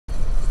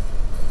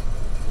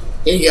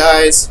Hey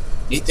guys,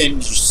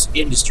 Nathan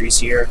Industries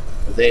here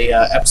with a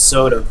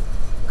episode of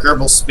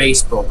Kerbal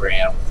Space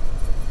Program.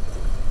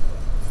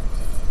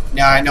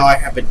 Now I know I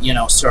haven't,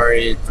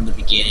 started from the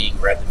beginning,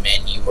 read the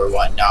menu or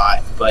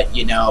whatnot, but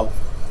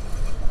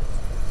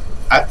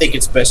I think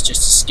it's best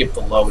just to skip the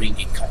loading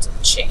and cut to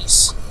the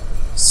chase.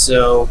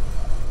 So,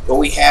 what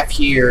we have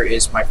here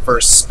is my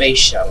first space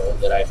shuttle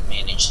that I've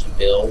managed to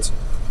build,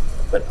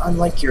 but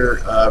unlike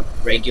your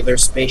regular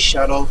space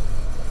shuttle,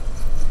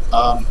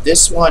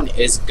 this one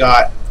has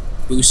got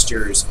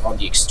boosters on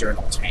the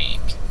external tank.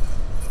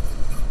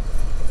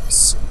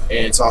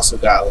 And it's also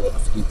got a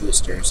few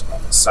boosters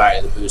on the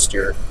side of the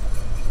booster.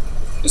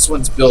 This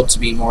one's built to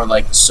be more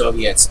like the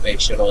Soviet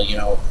space shuttle,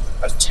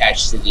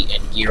 attached to the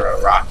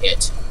Angira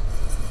rocket.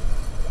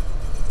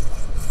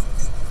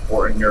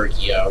 Or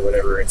Energia,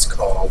 whatever it's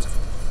called.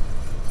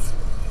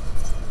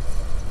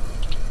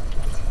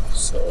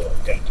 So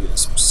I'm going to do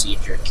this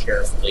procedure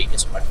carefully,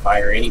 because if I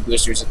fire any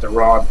boosters at the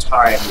wrong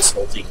time, this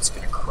whole thing is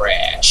going to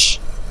crash.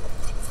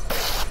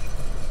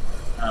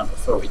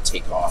 Before we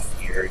take off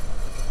here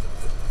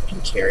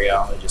and carry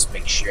on, I'll just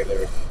make sure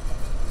the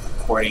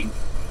recording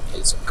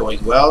is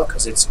going well,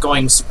 because it's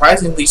going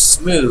surprisingly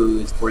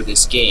smooth for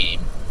this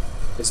game.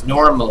 Because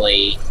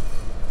normally,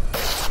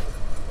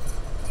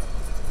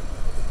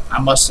 I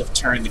must have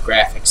turned the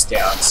graphics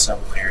down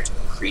somewhere to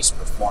increase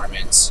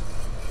performance.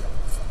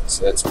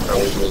 So that's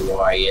probably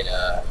why it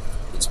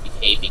is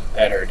behaving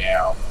better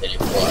now than it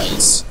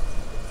was.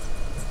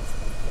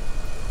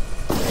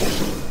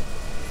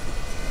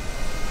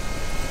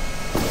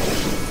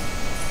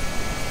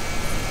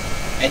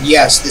 And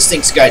yes, this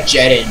thing's got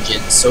jet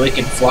engines, so it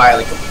can fly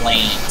like a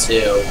plane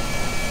too.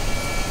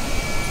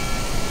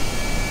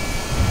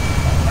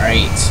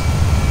 Alright.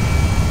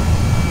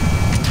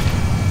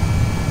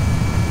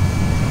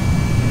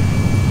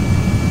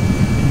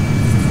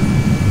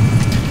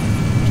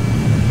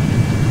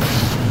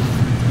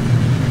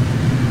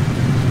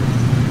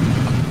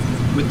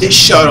 With this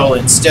shuttle,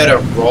 instead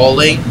of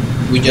rolling,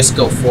 we just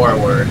go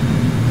forward.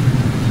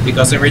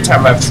 Because every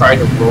time I've tried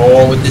to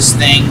roll with this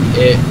thing,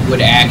 it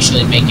would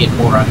actually make it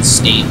more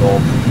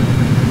unstable.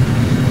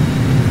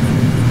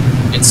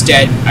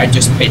 Instead, I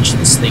just pitch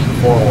this thing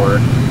forward.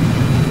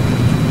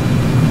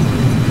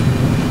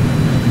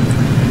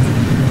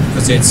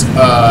 Because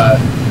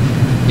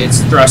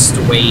its thrust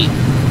to weight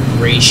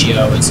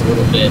ratio is a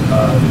little bit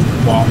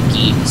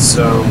wonky,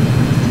 so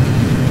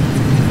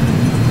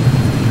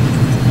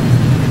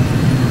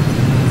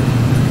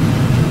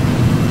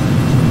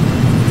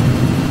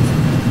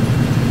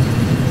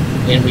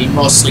and we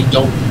mostly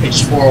don't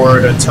pitch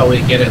forward until we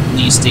get at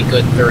least a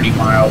good 30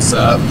 miles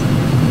up,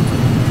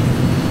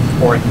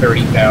 or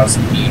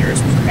 30,000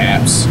 meters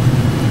perhaps.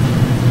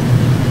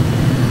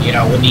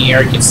 When the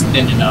air gets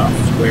thin enough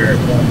where it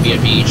won't be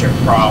a major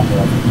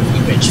problem if we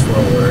pitch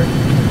forward.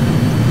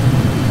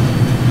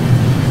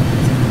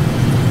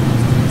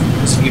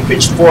 Because if you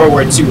pitch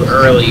forward too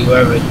early, you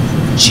have a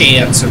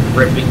chance of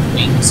ripping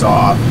wings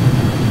off.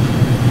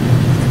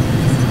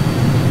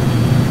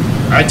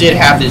 I did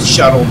have this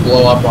shuttle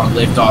blow up on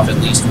liftoff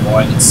at least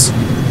once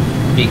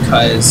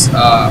because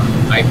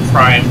I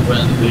primed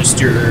one of the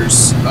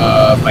boosters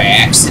by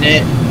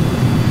accident,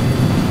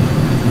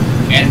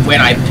 and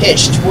when I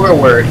pitched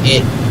forward,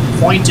 it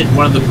pointed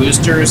one of the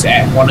boosters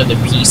at one of the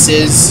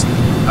pieces.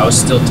 I was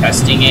still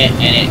testing it,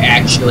 and it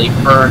actually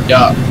burned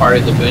up part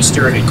of the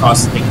booster, and it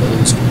caused the thing to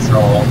lose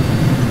control.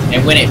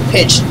 And when it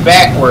pitched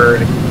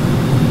backward,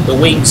 the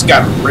wings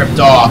got ripped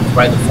off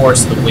by the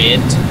force of the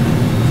wind.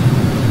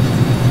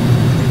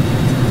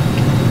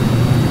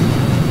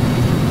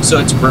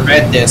 So to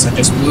prevent this, I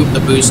just moved the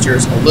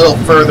boosters a little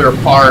further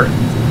apart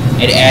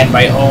and add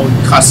my own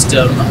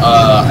custom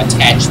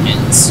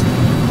attachments.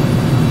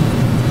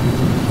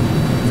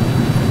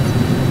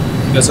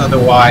 Because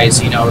otherwise,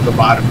 the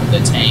bottom of the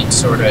tank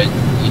sort of,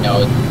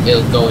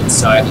 it'll go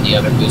inside of the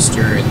other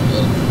booster and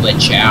it'll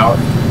glitch out.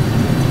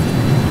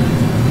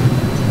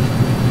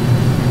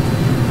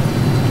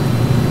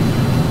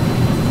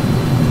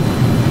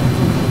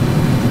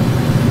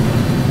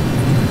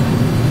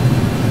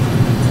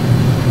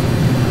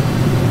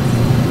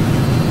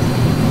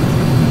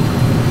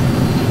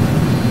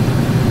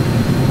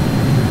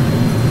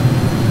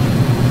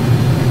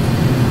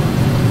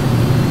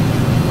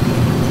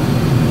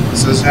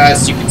 So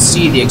as you can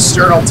see, the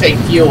external tank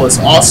fuel is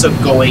also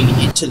going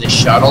into the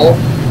shuttle,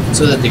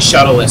 so that the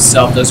shuttle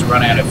itself doesn't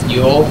run out of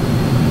fuel.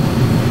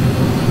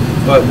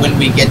 But when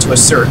we get to a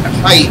certain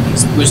height,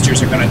 these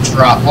boosters are going to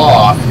drop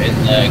off,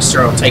 and the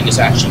external tank is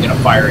actually going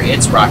to fire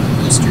its rocket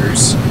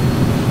boosters,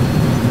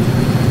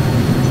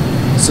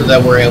 so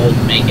that we're able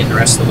to make it the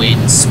rest of the way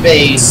into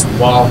space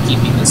while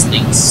keeping this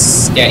thing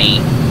steady.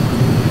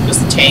 Because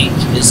the tank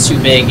is too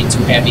big and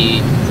too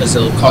heavy, because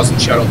it'll cause the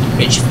shuttle to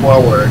pitch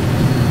forward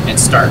and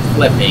start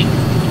flipping.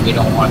 We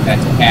don't want that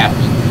to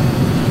happen.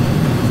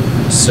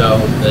 So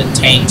the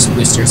tank's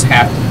boosters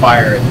have to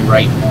fire at the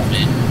right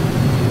moment.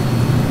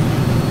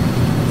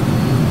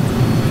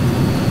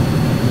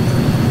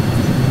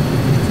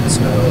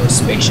 So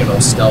Space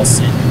Shuttle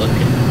STELSON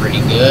looking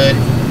pretty good.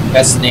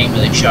 That's the name of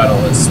the shuttle,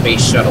 is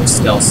Space Shuttle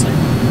STELSON.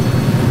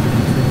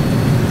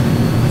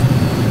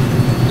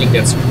 I think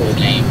that's a cool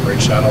name for a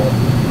shuttle.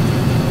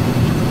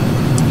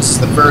 This is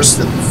the first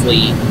of the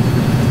fleet.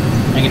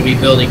 I'm going to be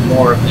building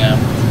more of them.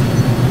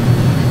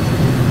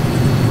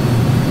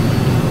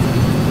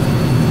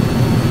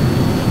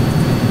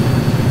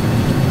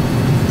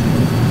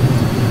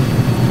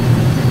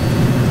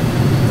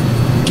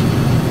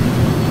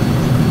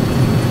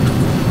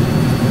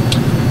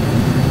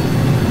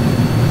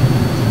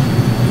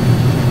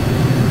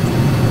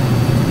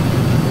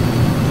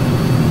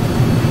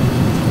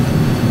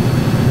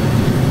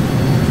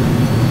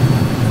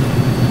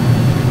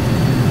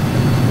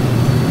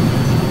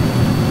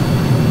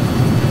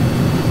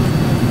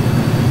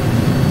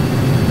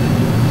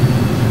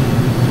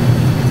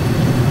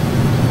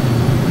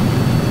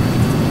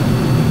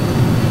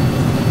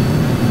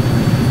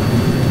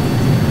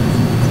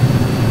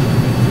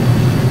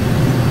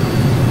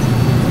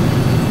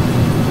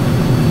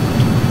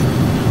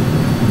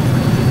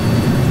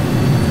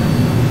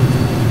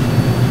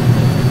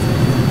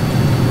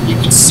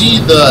 See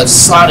the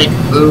sonic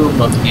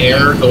boom of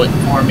air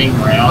forming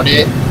around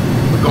it.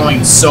 We're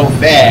going so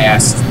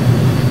fast.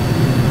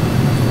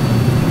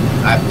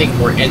 I think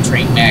we're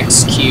entering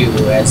max Q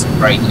as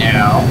of right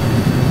now.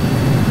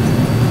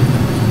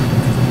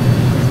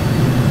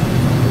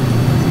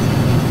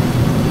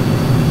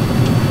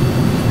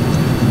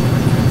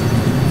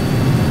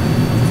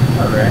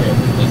 Alright,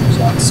 everything's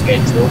on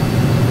schedule.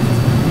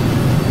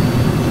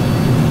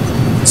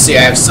 See,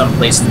 I have some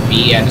place to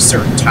be at a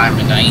certain time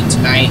of night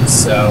tonight,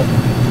 so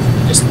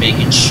just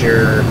making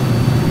sure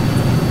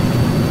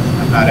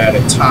I'm not out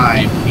of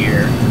time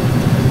here.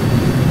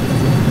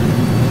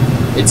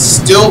 It's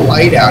still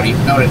light out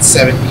even though it's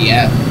 7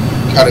 p.m.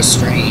 Kind of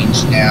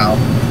strange now.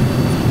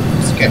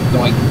 Just kept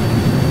going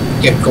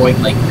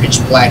like pitch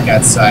black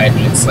outside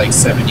and it's like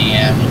 7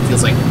 a.m. It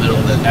feels like the middle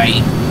of the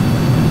night.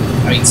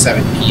 I mean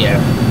 7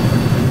 p.m.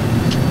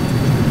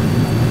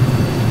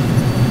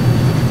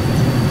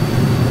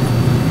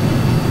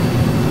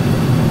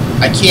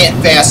 I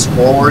can't fast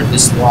forward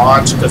this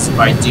launch because if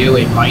I do,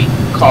 it might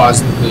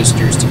cause the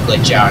boosters to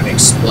glitch out and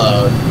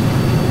explode.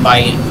 It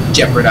might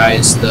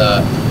jeopardize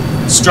the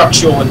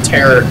structural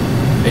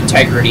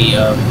integrity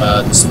of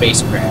the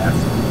spacecraft.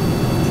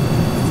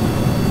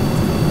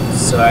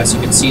 So as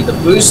you can see, the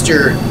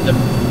booster,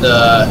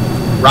 the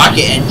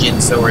rocket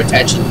engines that were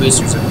attached to the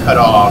boosters are cut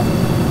off,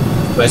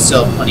 but I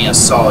still have plenty of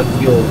solid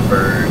fuel to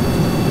burn.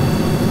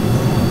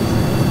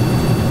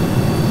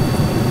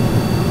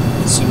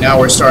 So now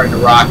we're starting to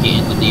rocket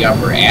into the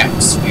upper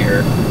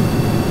atmosphere.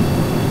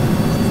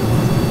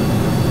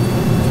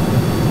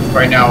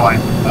 Right now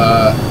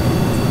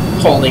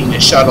I'm pulling the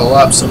shuttle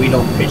up so we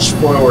don't pitch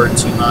forward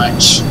too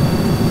much,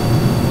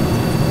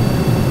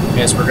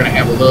 as we're going to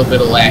have a little bit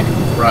of lack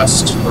of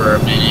thrust for a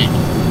minute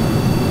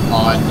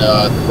on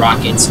the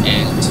rocket's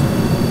end.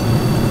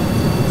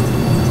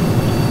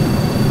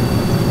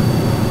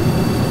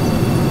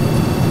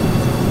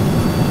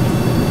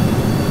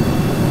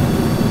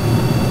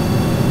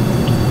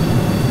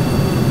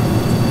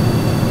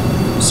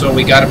 So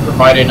we got to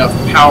provide enough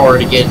power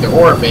to get into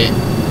orbit,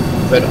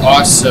 but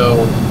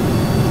also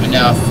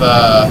enough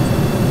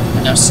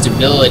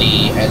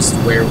stability as to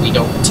where we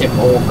don't tip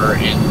over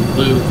and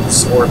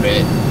lose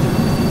orbit.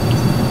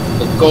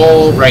 The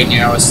goal right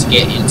now is to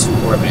get into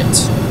orbit,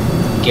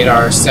 get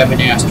our 7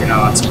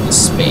 astronauts into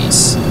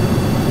space.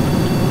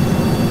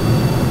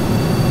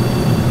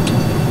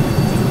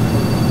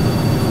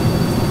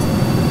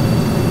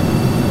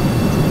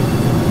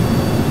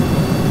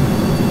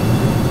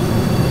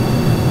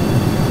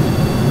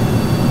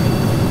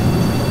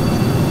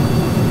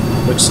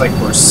 Looks like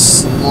we're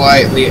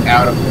slightly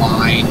out of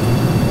line.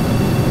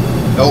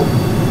 Nope,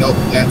 nope,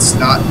 that's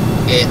not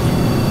it.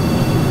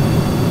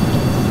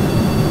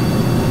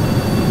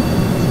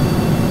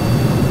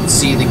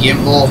 See the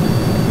gimbal?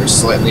 We're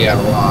slightly out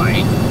of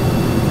line.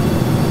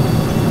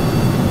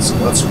 So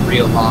let's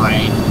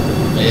realign a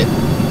little bit.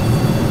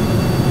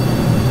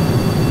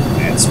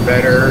 That's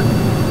better.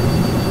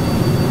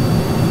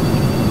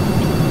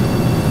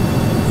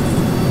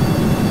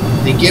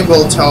 The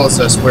gimbal tells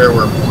us where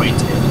we're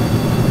pointed.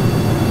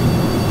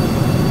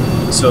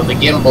 So the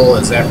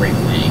gimbal is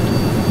everything.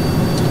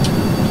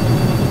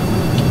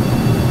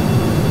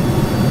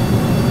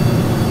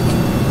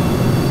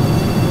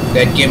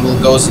 That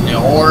gimbal goes into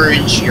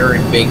orange, you're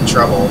in big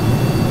trouble.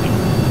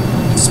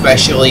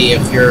 Especially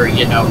if you're,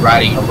 you know,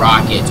 riding a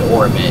rocket to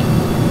orbit.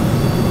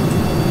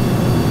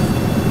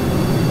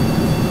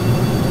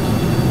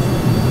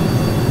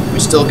 We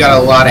still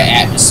got a lot of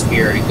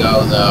atmosphere to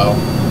go, though.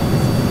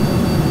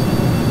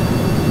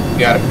 We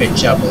gotta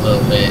pitch up a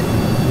little bit.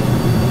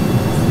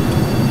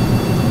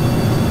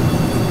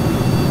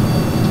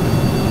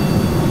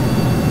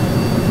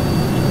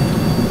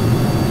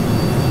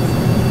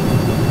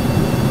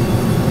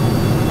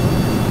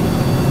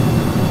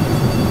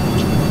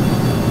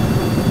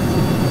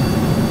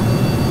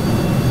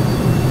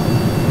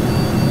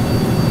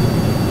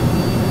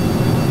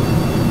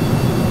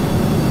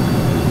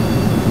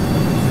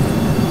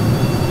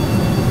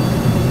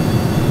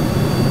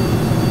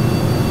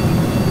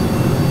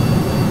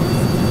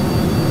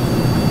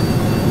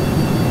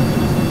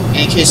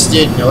 kids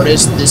did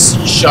notice, this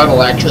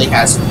shuttle actually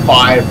has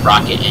 5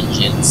 rocket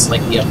engines,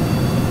 like the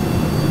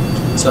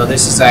other. So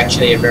this is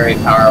actually a very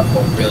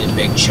powerful, really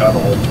big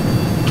shuttle.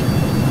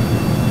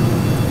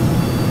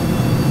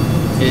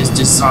 It is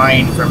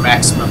designed for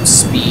maximum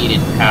speed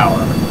and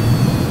power.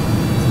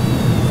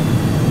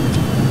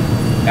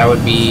 That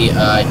would be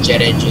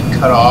jet engine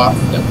cutoff.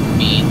 That would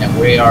mean that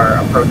we are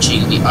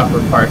approaching the upper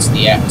parts of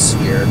the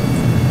atmosphere.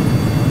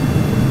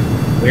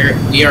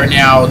 We are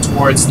now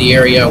towards the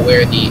area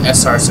where the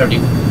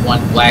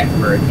SR-71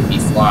 Blackbird would be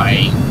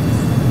flying.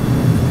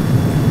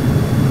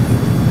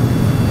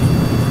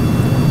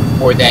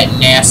 Or that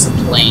NASA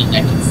plane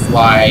that can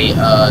fly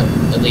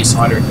at least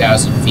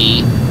 100,000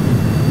 feet.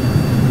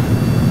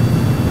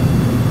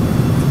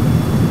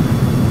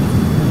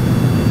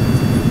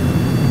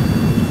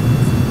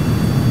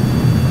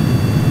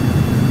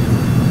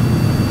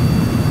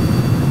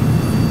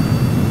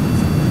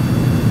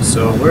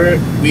 So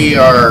we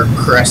are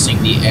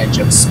crossing the edge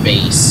of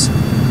space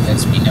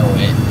as we know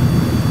it.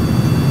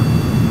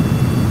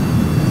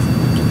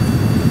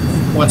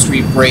 Once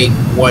we break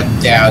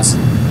 1,000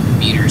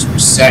 meters per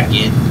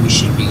second, we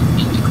should be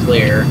in the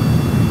clear.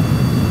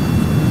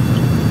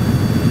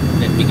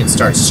 Then we can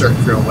start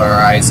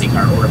circularizing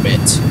our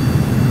orbit.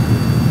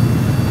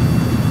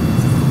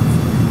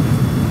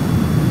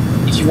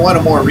 If you want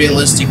a more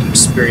realistic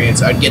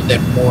experience, I'd get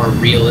that more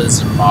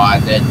realism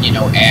mod that, you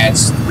know,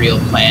 adds real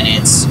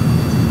planets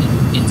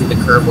into the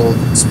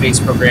Kerbal space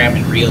program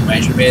and real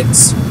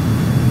measurements.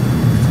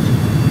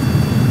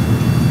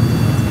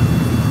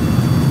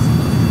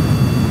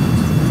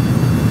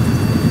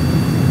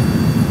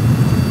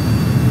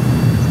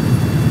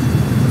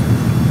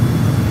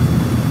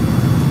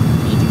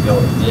 Need to go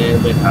a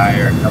little bit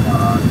higher, come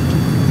on.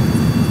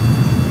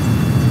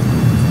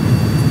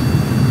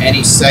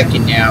 Any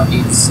second now,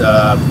 these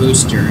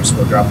boosters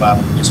will drop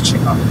off and just check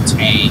on the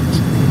tank.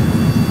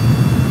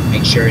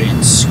 Make sure it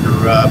didn't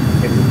screw up.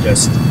 It would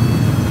just...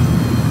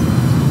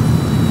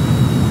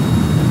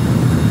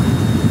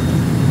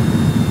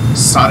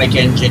 Sonic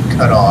engine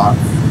cut off.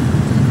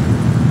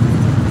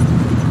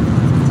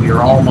 We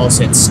are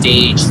almost at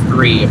stage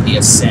 3 of the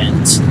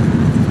ascent.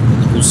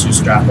 The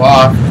boosters drop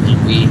off, and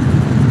then we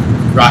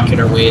rocket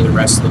our way the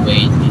rest of the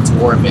way into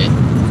orbit.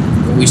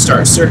 When we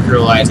start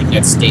circularizing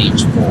at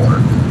stage 4.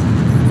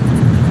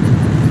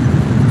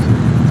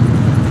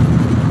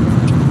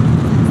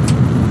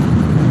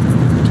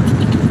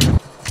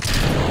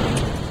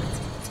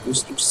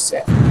 Booster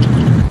set.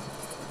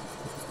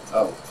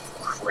 Oh,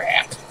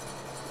 crap.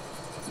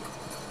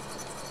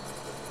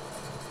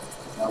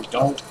 Now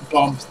don't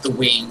bump the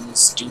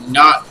wings. Do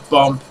not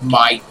bump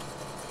my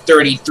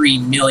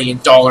 $33 million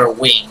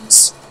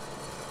wings.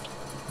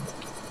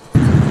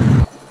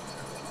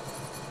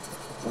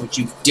 Don't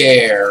you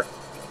dare.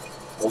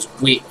 Those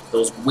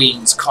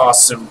wings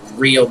cost some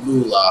real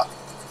moolah.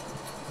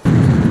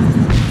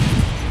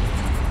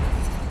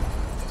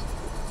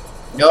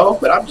 No,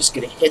 but I'm just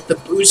gonna hit the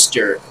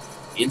booster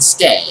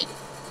instead.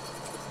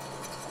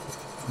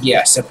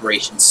 Yeah,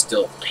 separation's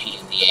still a pain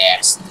in the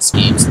ass in this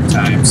game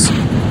sometimes.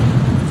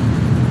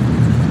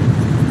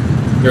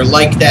 They're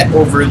like that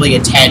overly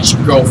attached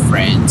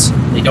girlfriend.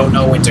 They don't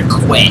know when to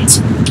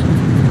quit.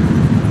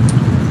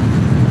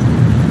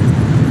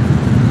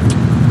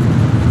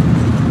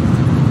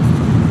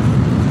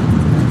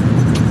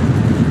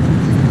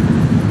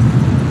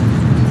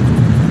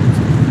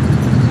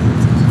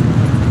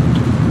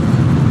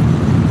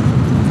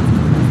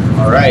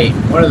 Alright,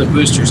 one of the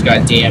boosters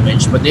got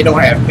damaged, but they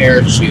don't have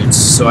parachutes,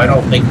 so I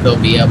don't think they'll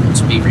be able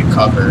to be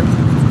recovered.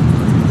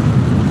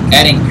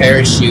 Adding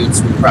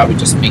parachutes would probably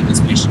just make this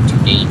mission too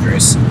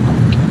dangerous,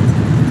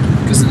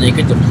 because then they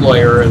could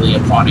deploy early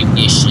upon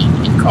ignition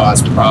and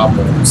cause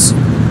problems.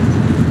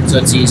 So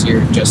it's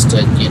easier just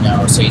to, you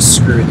know, say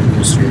screw the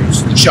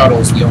boosters. The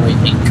shuttle's the only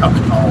thing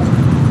coming home.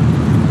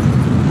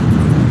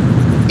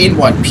 In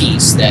one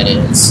piece, that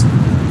is.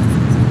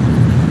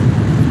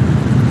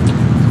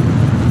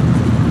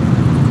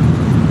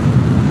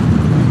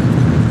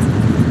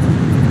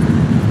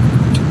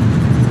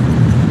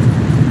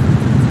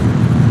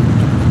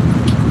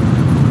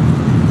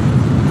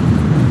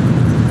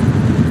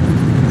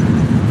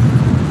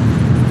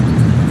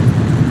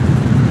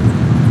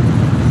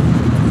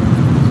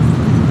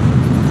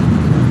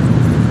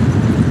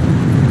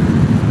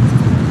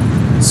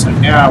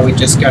 Now we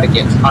just gotta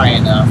get high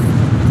enough.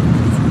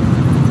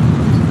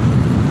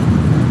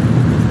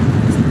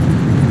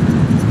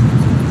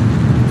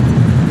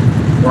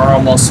 We're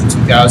almost at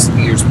 2,000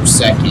 meters per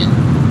second.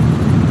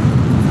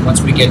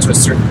 Once we get to a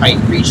certain height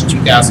and reach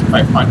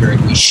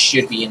 2,500, we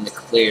should be in the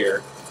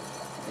clear.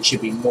 There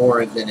should be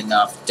more than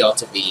enough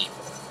delta V.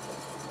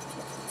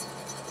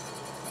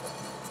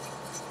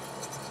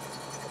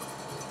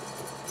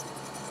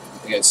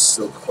 We got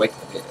still quite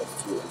a bit of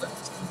fuel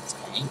left in the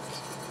tank.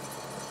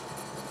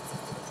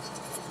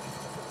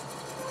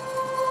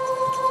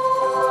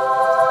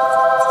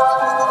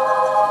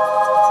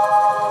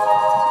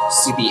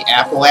 See the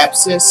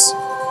apoapsis?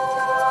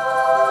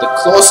 The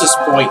closest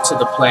point to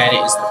the planet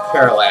is the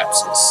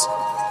parallapsis.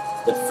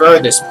 The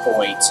furthest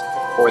point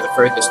or the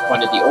furthest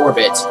point of the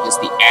orbit, is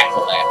the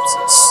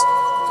apoapsis.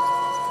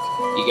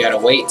 You gotta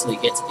wait till you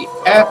get to the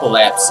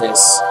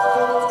apoapsis.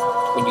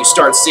 When you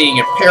start seeing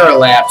a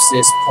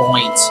parallaxis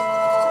point,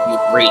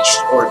 you've reached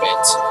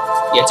orbit.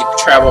 You have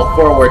to travel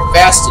forward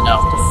fast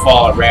enough to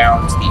fall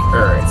around the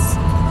Earth.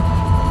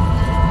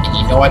 And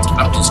you know what?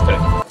 I'm just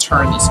gonna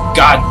turn this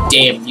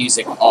goddamn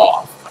music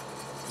off.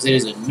 Because it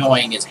is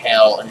annoying as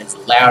hell, and it's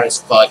loud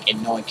as fuck,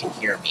 and no one can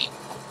hear me.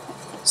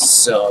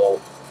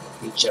 So,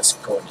 we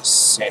just go into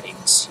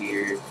settings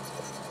here.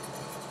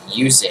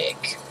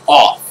 Music.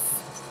 Off.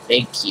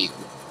 Thank you.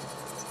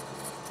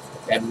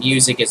 That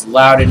music is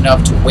loud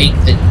enough to wake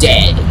the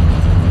dead.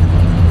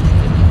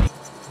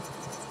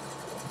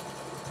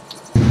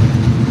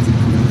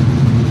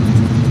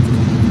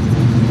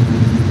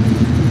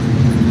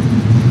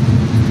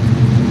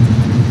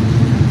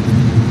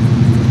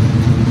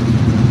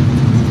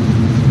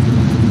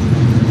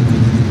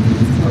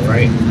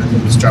 Alright, let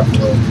me drop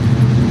below.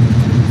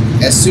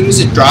 As soon as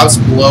it drops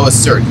below a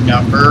certain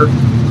number,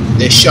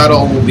 the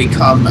shuttle will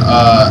become,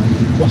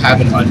 will have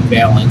an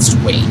unbalanced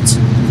weight.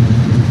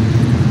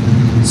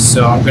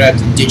 So I'm gonna have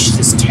to ditch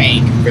this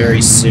tank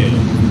very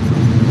soon.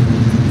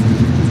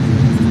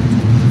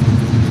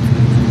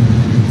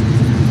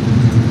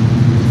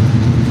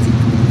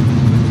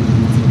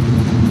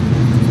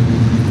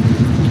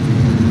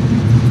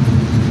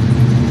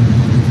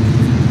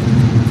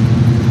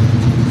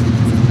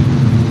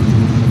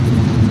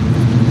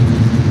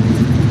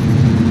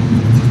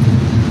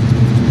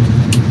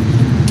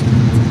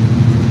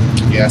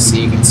 Yeah, so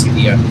you can see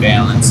the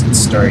unbalance that's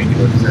starting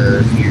to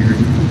occur here.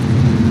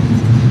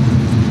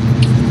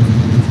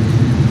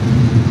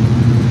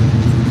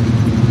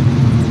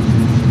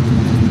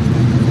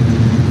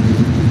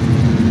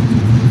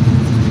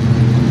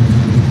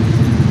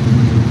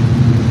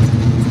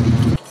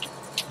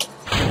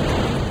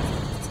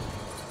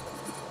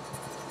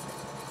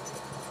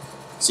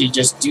 So you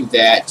just do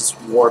that,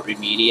 just warp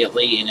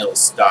immediately, and it'll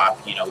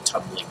stop, you know,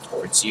 tumbling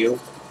towards you.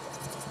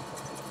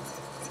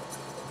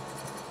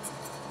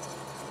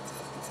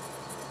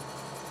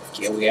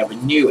 Okay, we have a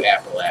new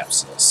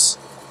apoapsis.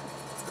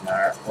 In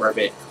our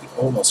orbit, we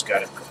almost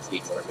got a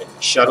complete orbit.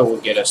 The shuttle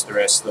will get us the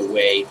rest of the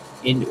way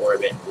into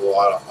orbit, and will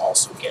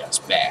also get us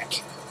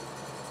back.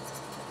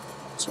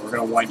 So we're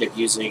going to wind up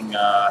using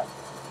at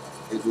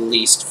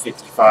least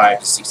 55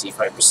 to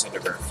 65%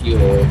 of our fuel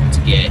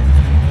to get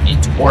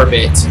into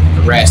orbit.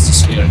 The rest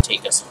is going to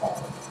take us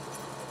home.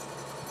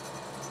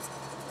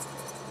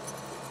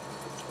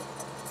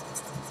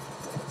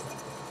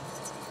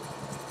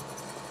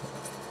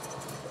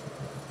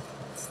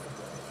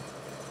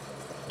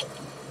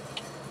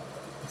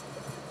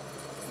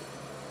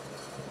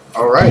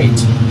 All right.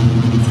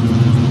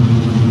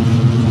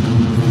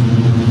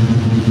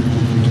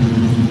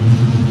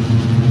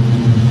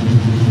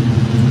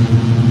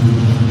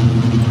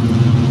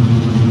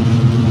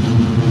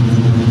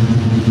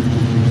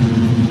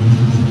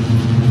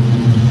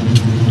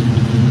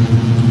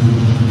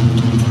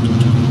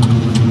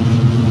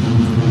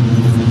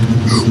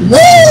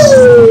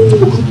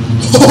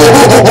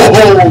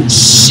 Oh,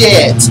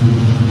 shit!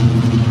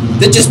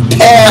 That just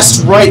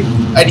passed right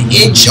an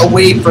inch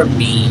away from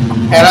me.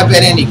 Had I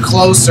been any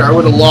closer, I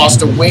would have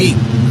lost a wing.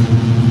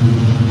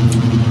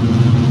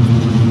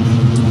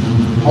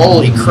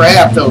 Holy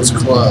crap, that was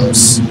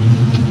close.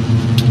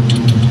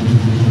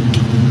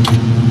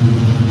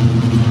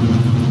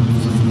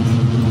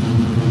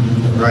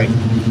 Alright.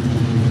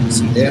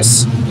 See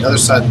this? The other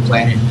side of the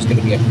planet is going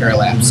to be a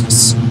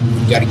parallaxis.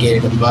 You got to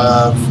get it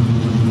above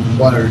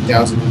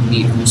 100,000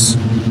 meters.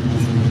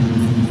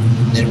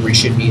 Then we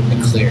should be in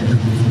the clear.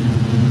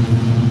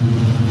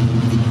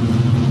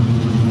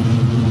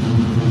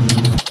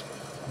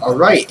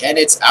 Alright, and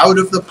it's out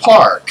of the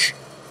park.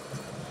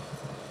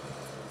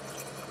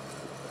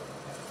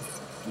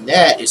 And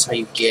that is how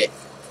you get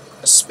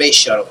a space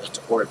shuttle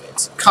into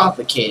orbit.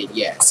 Complicated,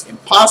 yes.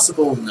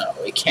 Impossible, no.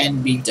 It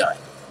can be done.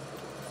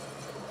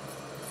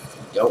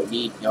 You don't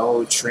need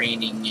no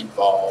training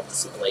involved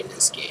to play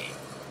this game.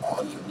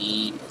 All you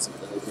need is a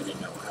little bit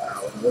of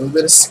know-how, and a little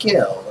bit of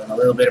skill, and a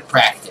little bit of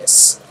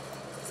practice.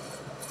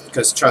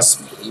 Because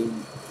trust me,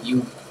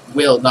 you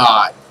will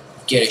not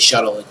get a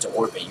shuttle into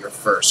orbit your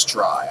first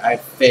try.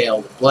 I've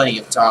failed plenty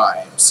of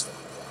times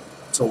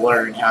to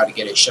learn how to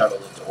get a shuttle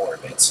into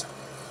orbit.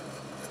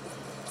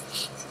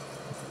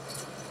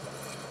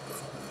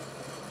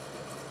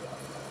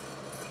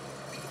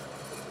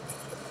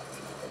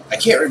 I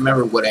can't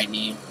remember what I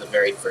named the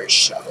very first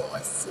shuttle I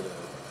flew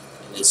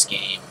in this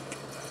game.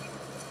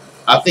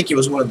 I think it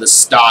was one of the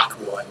stock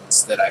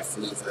ones that I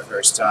flew for the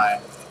first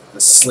time, the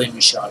Slim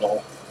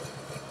Shuttle.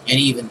 And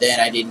even then,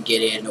 I didn't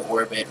get it into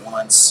orbit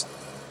once.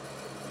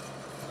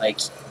 Like,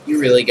 you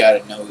really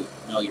gotta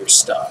know your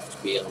stuff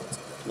to be able to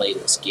play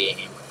this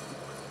game.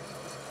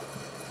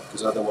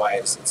 Because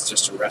otherwise, it's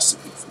just a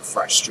recipe for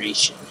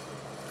frustration.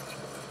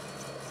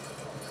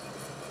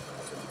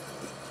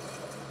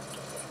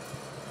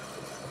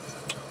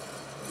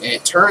 And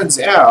it turns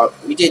out,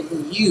 we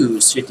didn't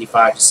use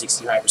 55 to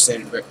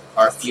 65% of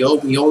our fuel,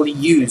 we only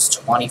used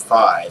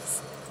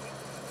 25.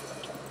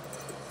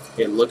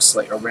 It looks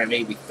like, or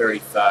maybe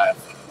 35,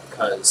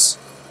 because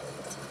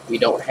we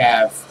don't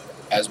have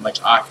as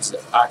much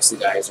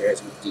oxidizer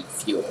as we do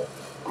fuel.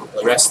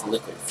 The rest of the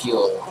liquid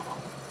fuel,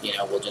 you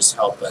know, will just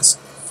help us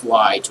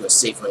fly to a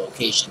safer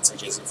location,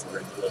 such as if we're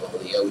in the middle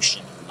of the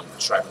ocean and we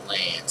try to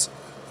land.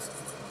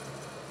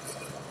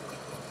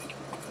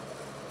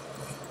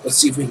 Let's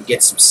see if we can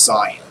get some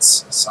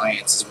science.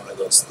 Science is one of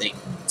those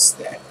things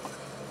that...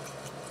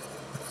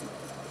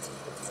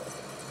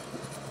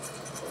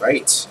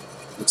 Right.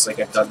 Looks like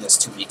I've done this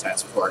too many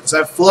times before, because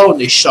I've flown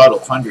this shuttle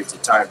hundreds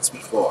of times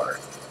before.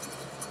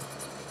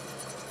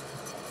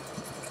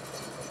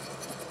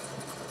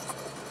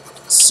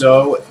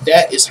 So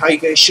that is how you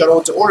guys shuttle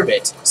into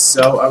orbit.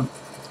 So I'm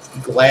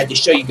glad to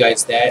show you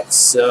guys that.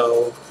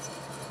 So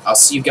I'll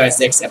see you guys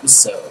next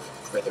episode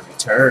for the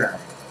return.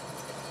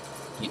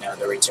 You know,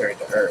 the return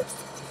to Earth.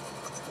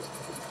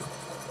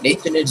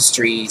 Nathan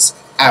Industries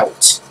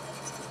out.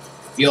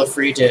 Feel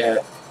free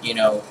to, you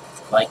know,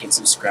 like and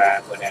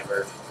subscribe,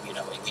 whatever. You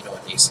know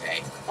what they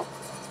say.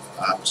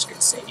 I'm just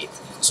gonna say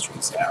Nathan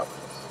Industries out.